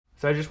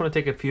So I just want to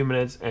take a few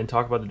minutes and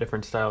talk about the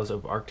different styles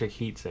of Arctic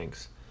heat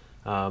sinks.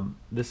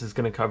 This is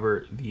going to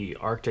cover the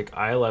Arctic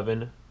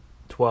i11,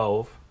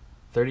 12,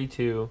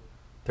 32,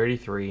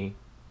 33,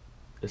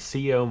 the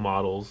CO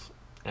models,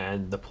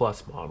 and the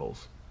Plus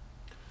models.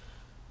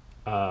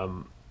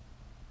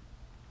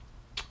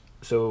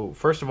 So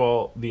first of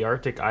all, the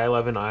Arctic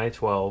i11,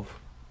 i12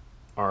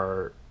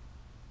 are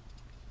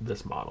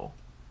this model.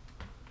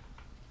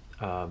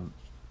 The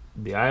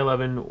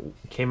i11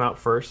 came out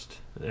first,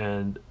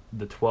 and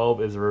the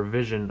 12 is a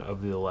revision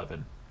of the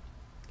 11.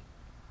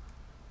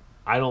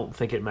 I don't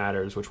think it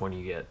matters which one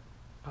you get,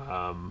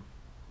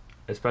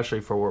 especially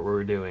for what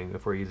we're doing.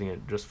 If we're using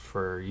it just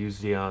for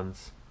used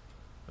Xeons,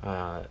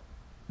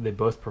 they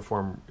both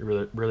perform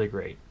really, really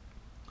great.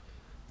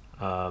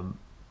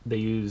 They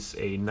use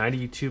a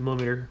 92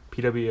 millimeter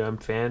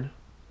PWM fan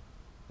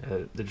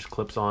that just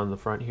clips on the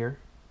front here,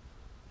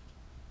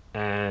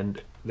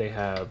 and they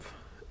have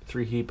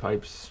 3 heat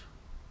pipes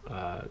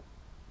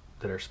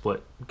that are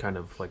split kind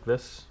of like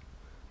this.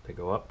 They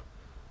go up.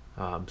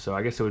 So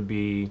I guess it would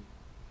be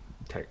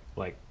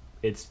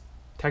it's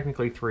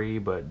technically 3,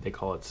 but they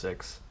call it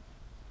 6.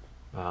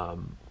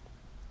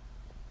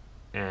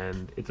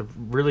 And it's a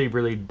really,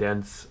 really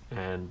dense,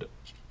 and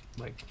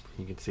like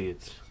you can see,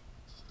 it's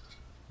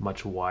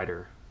much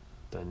wider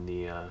than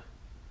the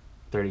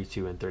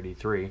 32 and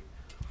 33.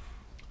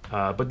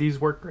 But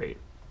these work great,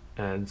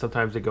 and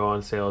sometimes they go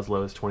on sale as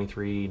low as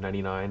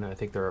 $23.99. I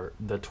think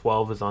the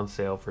 12 is on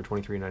sale for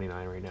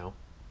 $23.99 right now.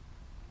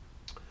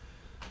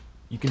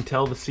 You can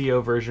tell the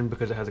CO version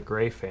because it has a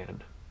gray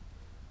fan.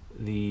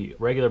 The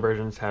regular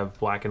versions have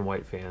black and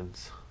white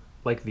fans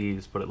like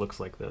these, but it looks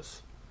like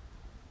this.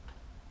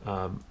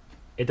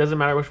 It doesn't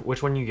matter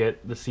which one you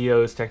get. The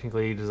CO is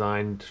technically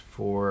designed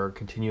for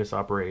continuous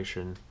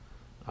operation.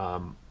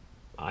 I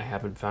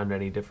haven't found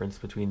any difference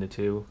between the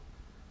two.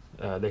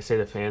 They say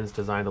the fan's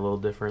designed a little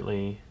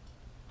differently,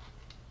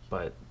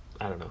 but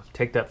I don't know.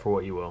 Take that for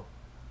what you will.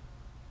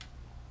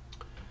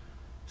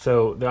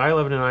 So the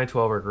i11 and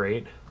i12 are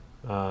great.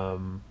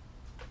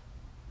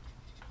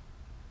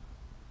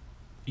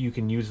 You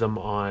can use them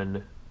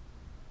on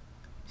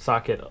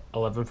socket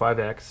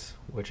 11.5x,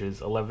 which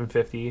is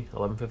 1150,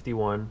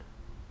 1151,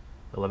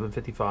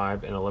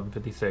 1155, and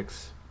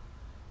 1156,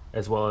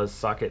 as well as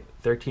socket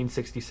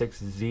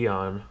 1366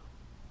 Xeon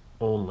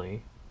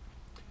only,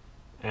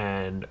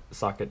 and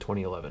socket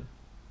 2011.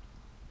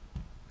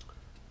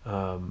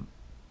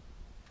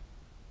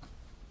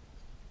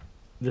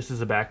 This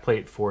is a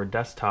backplate for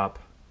desktop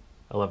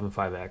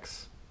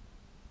 11.5x.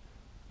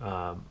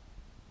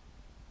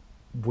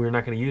 We're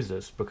not going to use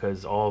this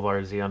because all of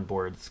our Xeon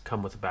boards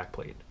come with a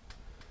backplate,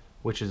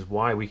 which is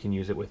why we can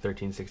use it with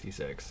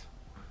 1366.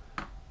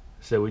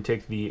 So we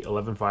take the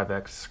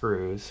 11.5x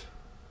screws,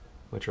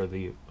 which are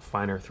the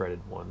finer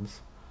threaded ones,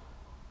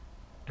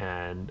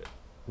 and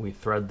we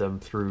thread them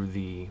through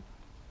the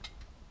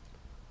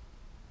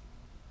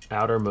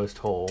outermost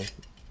hole,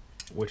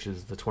 which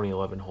is the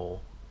 2011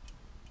 hole,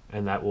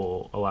 and that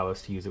will allow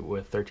us to use it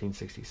with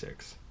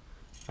 1366.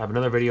 I have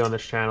another video on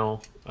this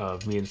channel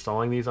of me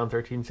installing these on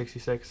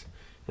 1366,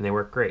 and they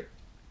work great.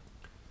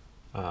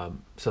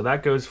 So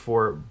that goes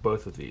for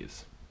both of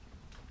these.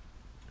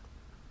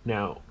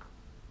 Now,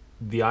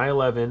 the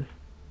i11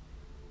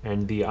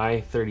 and the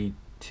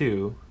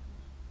i32,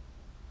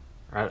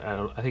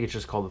 I think it's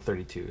just called the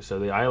 32. So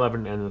the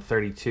i11 and the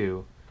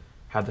 32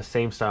 have the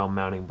same style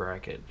mounting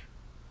bracket.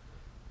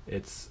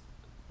 It's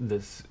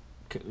this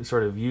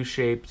sort of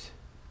U-shaped,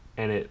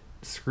 and it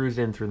screws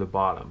in through the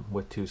bottom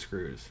with 2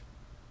 screws.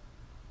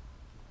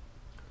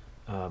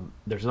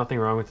 There's nothing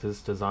wrong with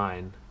this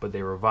design, but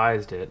they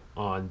revised it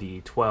on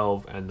the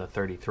 12 and the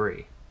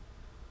 33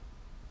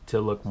 to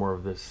look more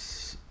of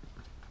this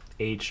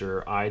H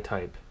or I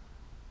type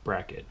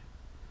bracket.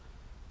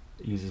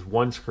 It uses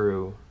 1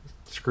 screw,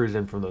 screws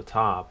in from the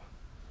top,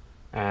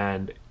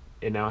 and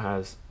it now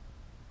has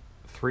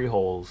 3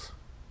 holes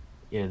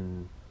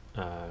in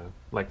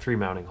like 3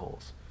 mounting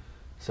holes.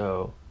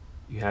 So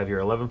you have your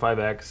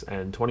 11.5x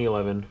and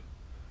 2011,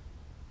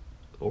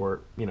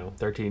 or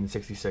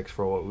 1366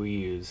 for what we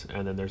use,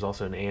 and then there's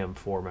also an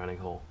AM4 mounting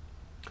hole.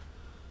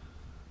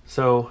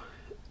 So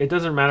it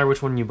doesn't matter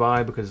which one you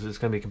buy because it's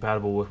going to be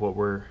compatible with what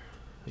we're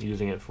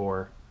using it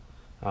for.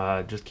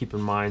 Just keep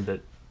in mind that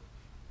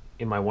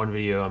in my one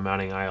video I'm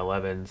mounting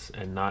i11s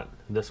and not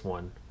this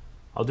one.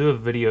 I'll do a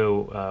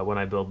video when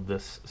I build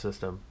this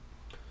system,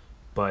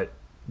 but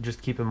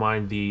just keep in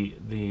mind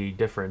the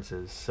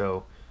differences.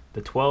 So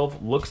the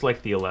 12 looks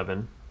like the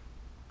 11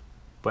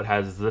 but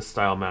has this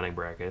style mounting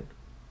bracket.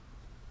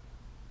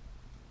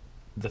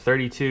 The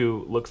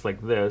 32 looks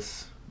like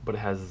this, but it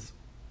has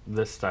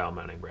this style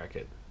mounting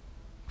bracket.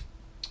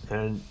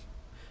 And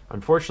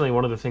unfortunately,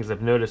 one of the things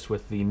I've noticed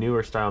with the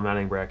newer style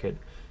mounting bracket,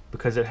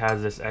 because it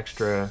has this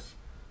extra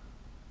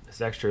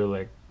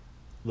like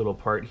little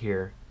part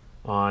here,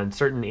 on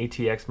certain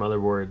ATX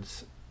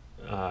motherboards,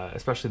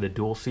 especially the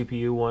dual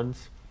CPU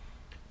ones,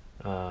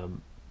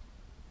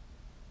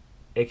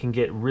 it can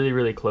get really,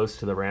 really close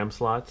to the RAM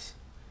slots.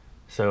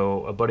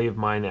 So a buddy of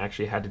mine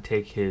actually had to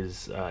take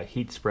his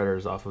heat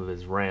spreaders off of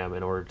his RAM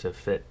in order to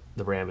fit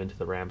the RAM into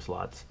the RAM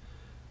slots.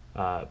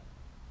 But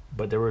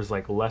there was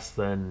like less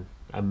than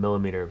a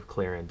millimeter of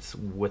clearance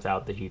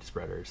without the heat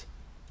spreaders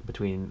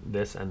between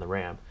this and the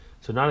RAM.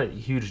 So not a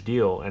huge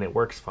deal, and it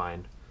works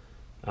fine.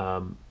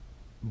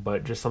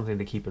 But just something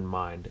to keep in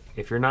mind.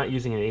 If you're not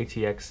using an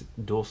ATX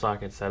dual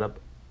socket setup,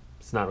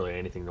 it's not really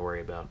anything to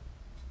worry about.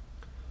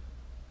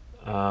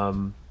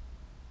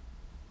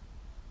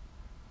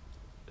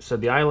 So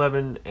the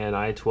i11 and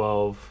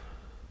i12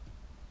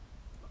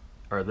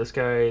 are this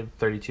guy,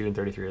 32 and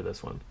 33 are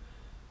this one.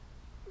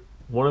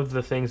 One of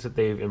the things that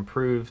they've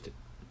improved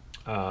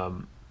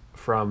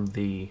from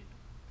the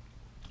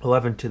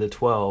 11 to the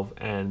 12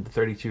 and the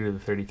 32 to the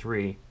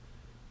 33,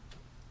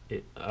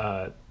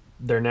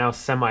 they're now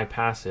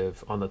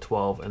semi-passive on the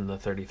 12 and the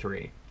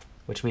 33,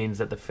 which means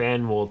that the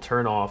fan will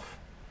turn off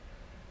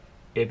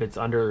if it's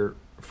under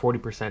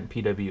 40%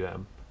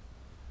 PWM.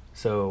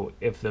 So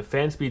if the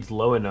fan speed's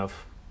low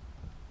enough,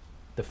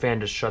 the fan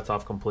just shuts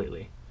off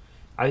completely.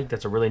 I think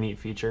that's a really neat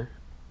feature,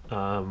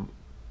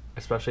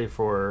 especially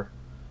for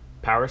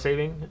power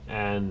saving,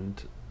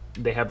 and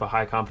they have a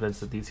high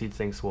confidence that these heat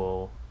sinks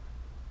will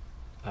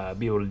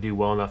be able to do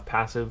well enough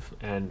passive.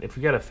 And if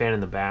you got a fan in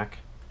the back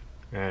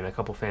and a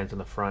couple fans in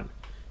the front,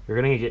 you're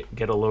going to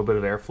get a little bit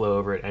of airflow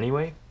over it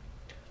anyway.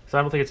 So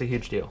I don't think it's a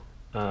huge deal.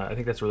 I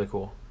think that's really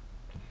cool.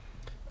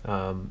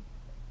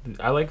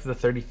 I like the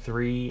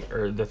 33,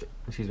 or the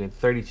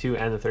 32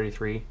 and the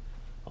 33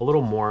 a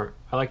little more.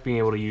 I like being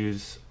able to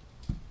use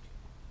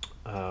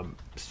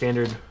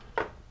standard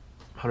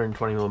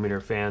 120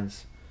 millimeter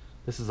fans.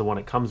 This is the one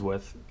it comes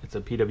with. It's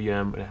a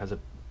PWM, and it has a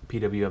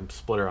PWM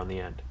splitter on the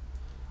end.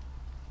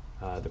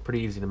 They're pretty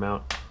easy to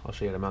mount. I'll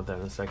show you how to mount that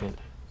in a second.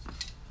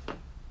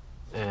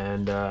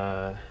 And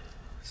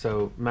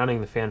so mounting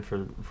the fan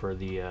for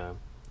the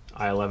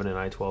i11 and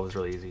i12 is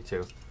really easy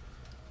too.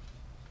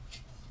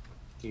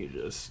 You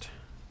just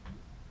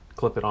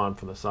clip it on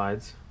from the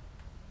sides.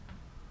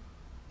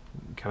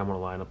 You kind of want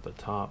to line up the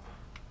top.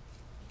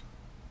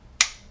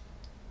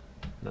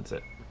 That's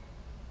it.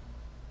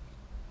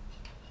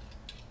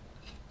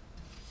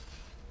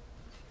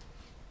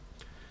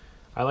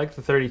 I like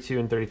the 32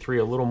 and 33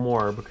 a little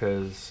more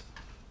because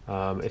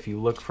if you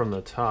look from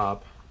the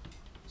top,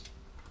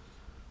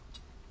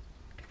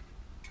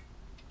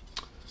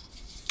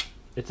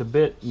 it's a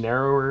bit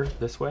narrower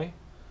this way.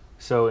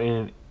 So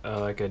in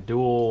like a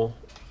dual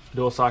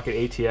socket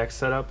ATX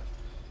setup,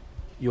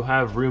 you'll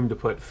have room to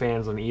put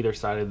fans on either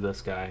side of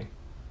this guy.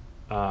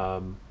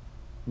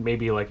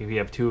 Maybe like if you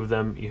have two of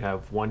them, you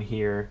have one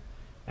here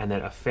and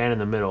then a fan in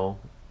the middle,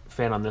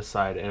 fan on this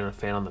side, and a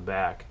fan on the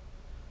back.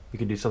 You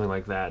could do something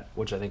like that,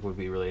 which I think would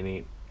be really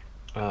neat.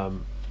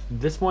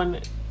 This one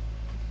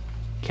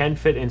can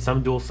fit in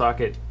some dual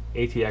socket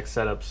ATX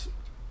setups.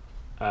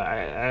 I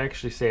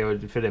actually say it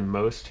would fit in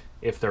most.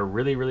 If they're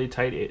really, really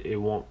tight, it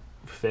won't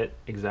fit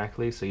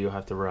exactly, so you'll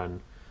have to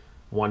run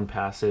one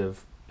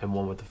passive and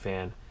one with the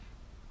fan,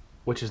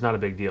 which is not a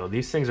big deal.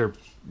 These things are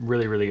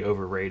really, really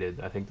overrated.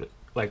 I think that,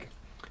 like,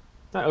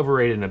 not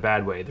overrated in a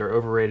bad way. They're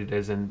overrated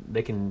as in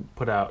they can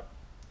put out,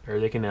 or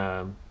they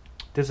can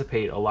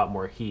dissipate a lot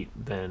more heat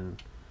than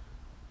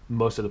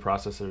most of the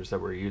processors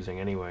that we're using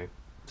anyway.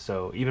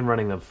 So even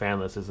running them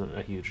fanless isn't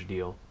a huge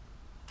deal.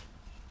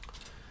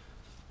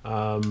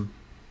 Mounting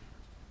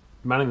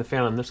the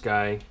fan on this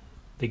guy,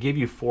 they give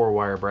you 4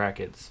 wire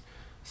brackets.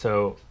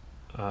 So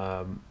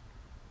the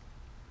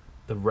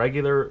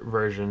regular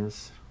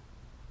versions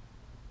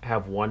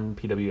have one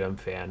PWM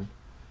fan.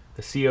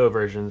 The CO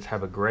versions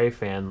have a gray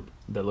fan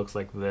that looks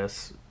like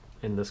this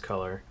in this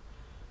color.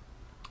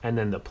 And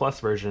then the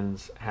Plus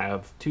versions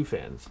have 2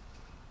 fans.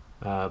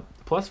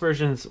 Plus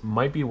versions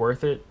might be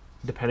worth it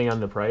depending on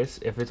the price.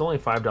 If it's only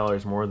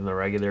 $5 more than the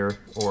regular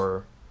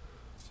or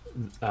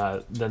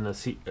than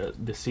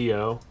the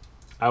CO,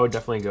 I would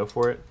definitely go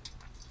for it.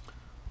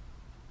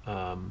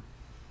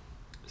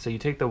 So you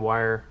take the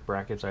wire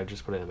brackets, I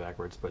just put it in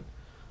backwards, but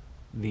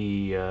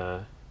the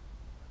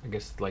I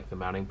guess like the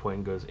mounting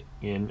point goes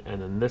in, and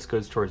then this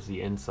goes towards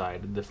the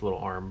inside. This little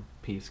arm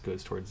piece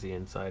goes towards the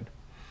inside.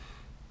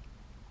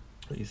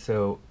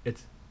 So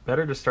it's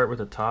better to start with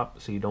the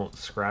top so you don't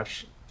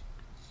scratch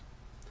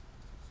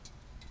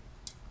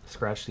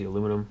the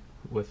aluminum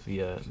with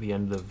the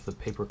end of the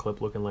paper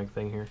clip looking like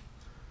thing here,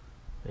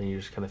 and you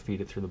just kind of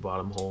feed it through the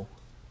bottom hole.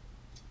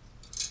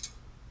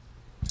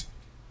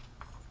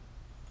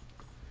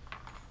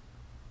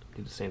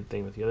 Do the same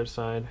thing with the other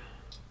side.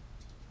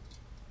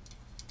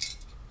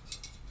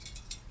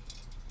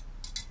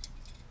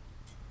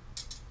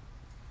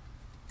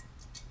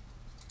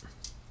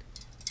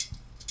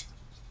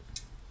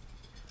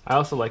 I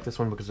also like this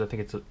one because I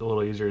think it's a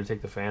little easier to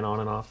take the fan on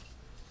and off.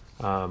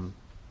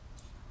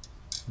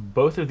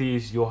 Both of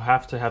these you'll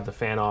have to have the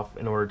fan off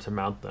in order to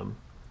mount them.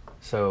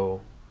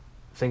 So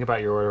think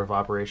about your order of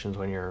operations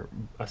when you're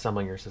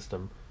assembling your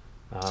system.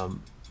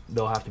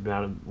 They'll have to be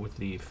mounted with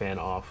the fan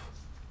off.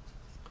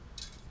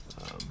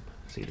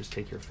 So you just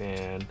take your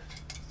fan,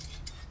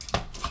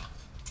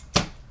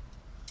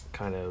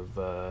 kind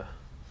of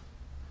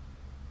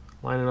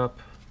line it up,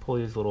 pull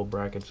these little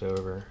brackets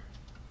over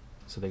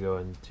so they go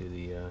into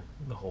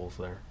the holes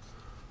there.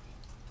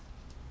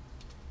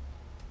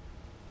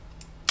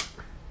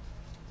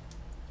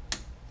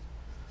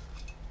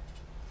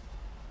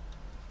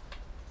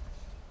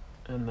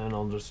 And then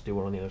I'll just do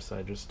one on the other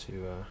side just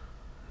to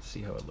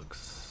see how it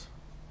looks.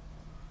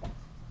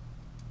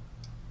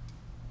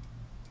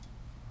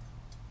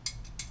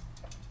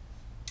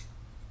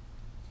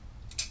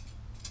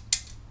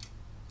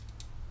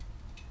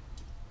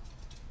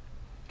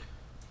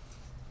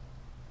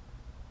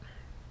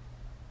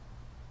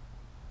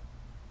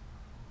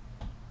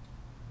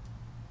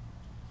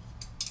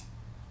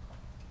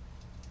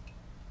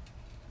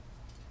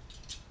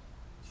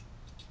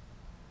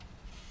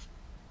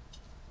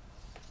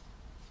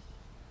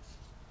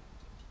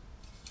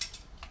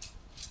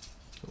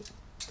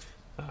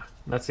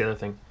 That's the other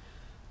thing.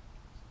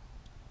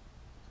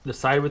 The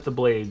side with the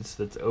blades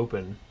that's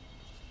open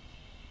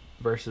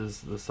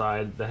versus the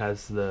side that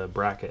has the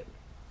bracket.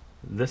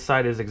 This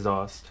side is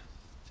exhaust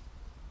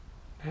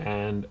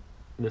and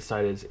this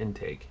side is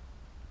intake.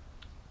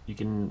 You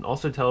can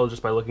also tell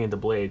just by looking at the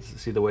blades,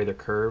 see the way they're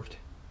curved.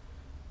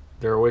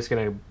 They're always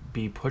going to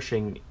be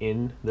pushing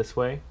in this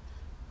way.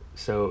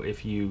 So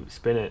if you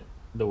spin it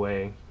the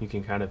way, you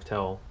can kind of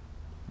tell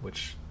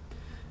which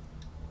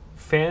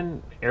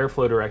fan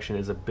airflow direction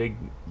is a big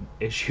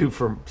issue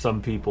for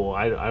some people.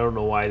 I don't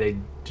know why they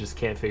just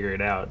can't figure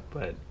it out,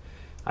 but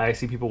I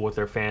see people with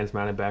their fans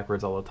mounted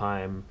backwards all the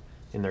time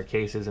in their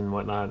cases and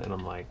whatnot, and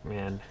I'm like,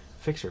 man,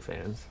 fix your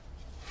fans.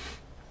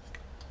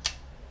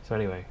 So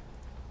anyway,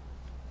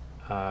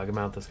 I can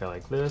mount this guy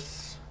like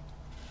this.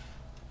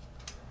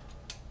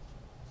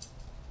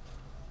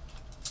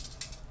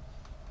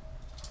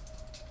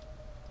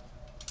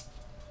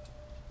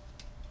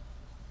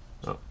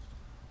 Oh,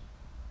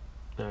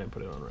 I didn't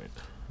put it on right.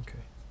 Okay.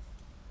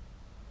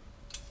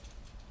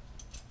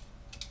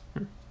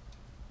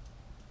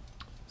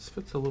 This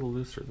fits a little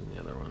looser than the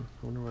other one.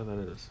 I wonder why that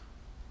is.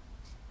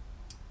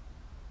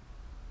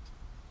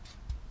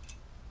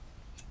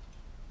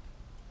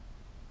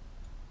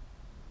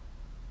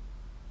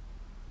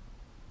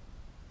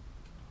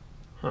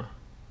 Huh.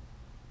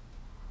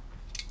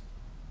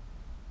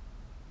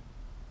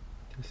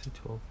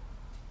 DC12.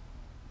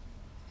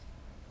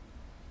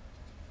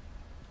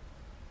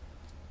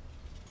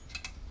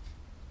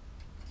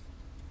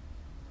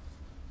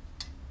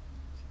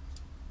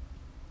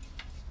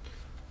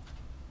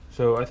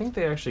 So I think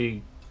they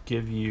actually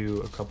give you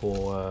a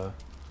couple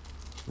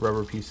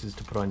rubber pieces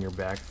to put on your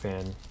back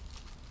fan.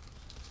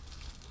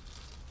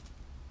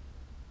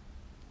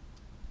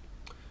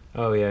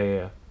 Oh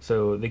yeah.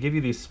 So they give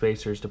you these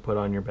spacers to put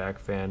on your back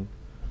fan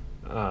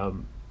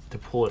to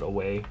pull it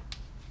away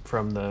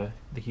from the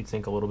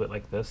heatsink a little bit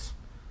like this.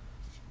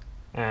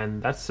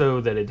 And that's so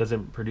that it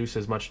doesn't produce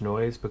as much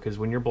noise, because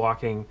when you're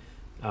blocking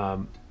a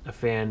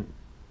fan's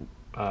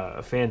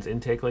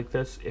intake like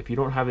this, if you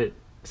don't have it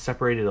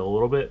separated a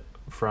little bit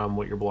from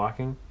what you're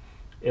blocking,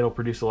 it'll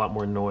produce a lot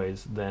more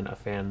noise than a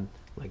fan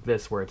like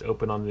this where it's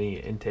open on the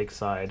intake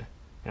side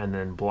and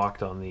then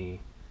blocked on the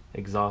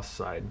exhaust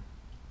side.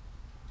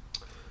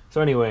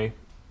 So anyway,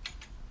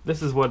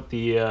 this is what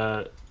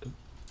the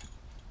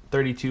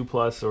 32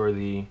 plus or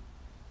the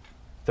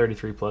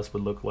 33 plus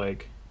would look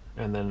like.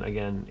 And then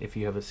again, if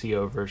you have a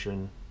CO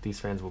version, these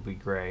fans will be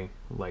gray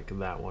like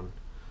that one.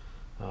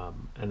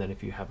 And then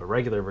if you have a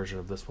regular version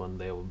of this one,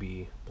 they will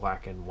be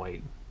black and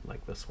white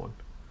like this one.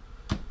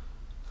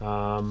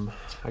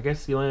 I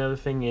guess the only other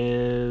thing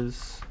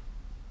is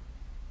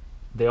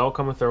they all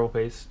come with thermal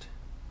paste.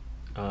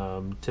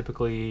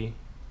 Typically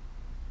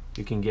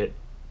you can get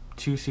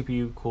 2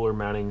 CPU cooler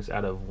mountings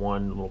out of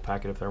one little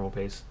packet of thermal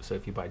paste. So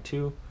if you buy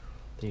 2,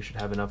 then you should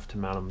have enough to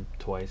mount them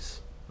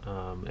twice.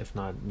 If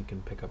not, you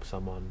can pick up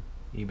some on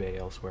eBay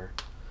elsewhere.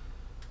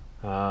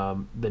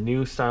 The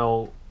new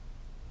style,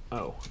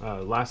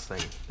 last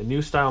thing, the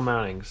new style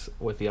mountings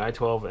with the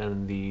i12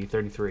 and the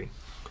 33,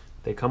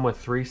 they come with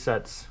 3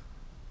 sets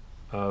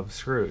of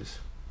screws.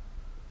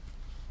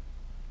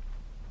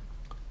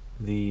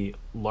 The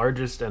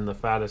largest and the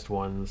fattest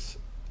ones,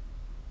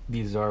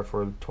 these are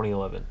for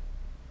 2011.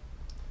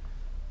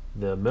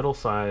 The middle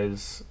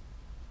size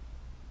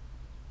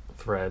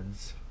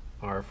threads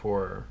are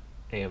for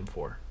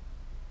AM4.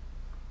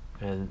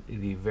 And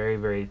the very,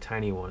 very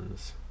tiny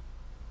ones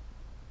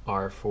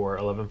are for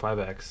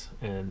 11.5X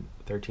and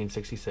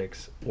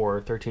 1366 or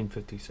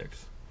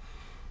 1356.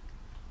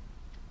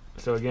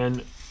 So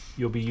again,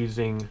 you'll be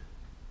using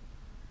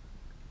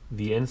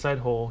the inside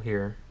hole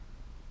here.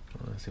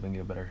 Let's see if I can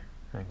get a better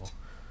angle.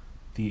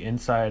 The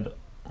inside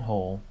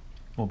hole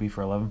will be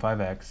for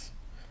 11.5X.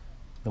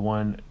 The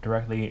one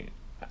directly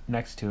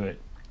next to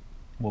it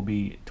will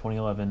be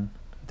 2011,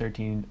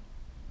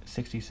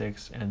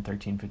 1366, and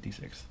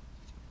 1356.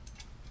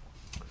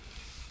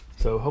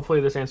 So hopefully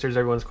this answers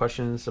everyone's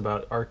questions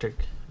about Arctic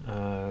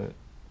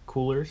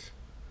coolers.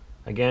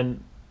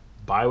 Again,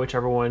 buy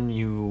whichever one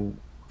you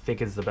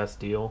think is the best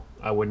deal.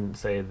 I wouldn't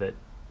say that,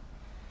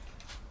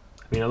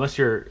 I mean, unless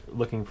you're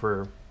looking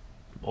for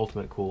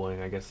ultimate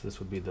cooling, I guess this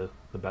would be the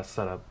best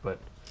setup, but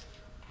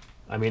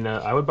I mean,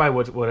 I would buy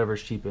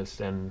whatever's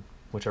cheapest and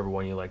whichever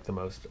one you like the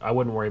most. I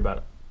wouldn't worry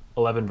about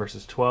 11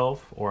 versus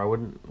 12, or I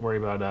wouldn't worry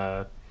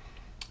about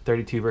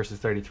 32 versus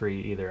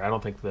 33 either. I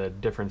don't think the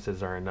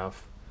differences are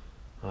enough.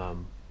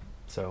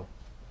 So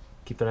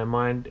keep that in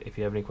mind. If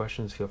you have any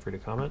questions, feel free to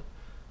comment,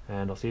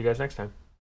 and I'll see you guys next time.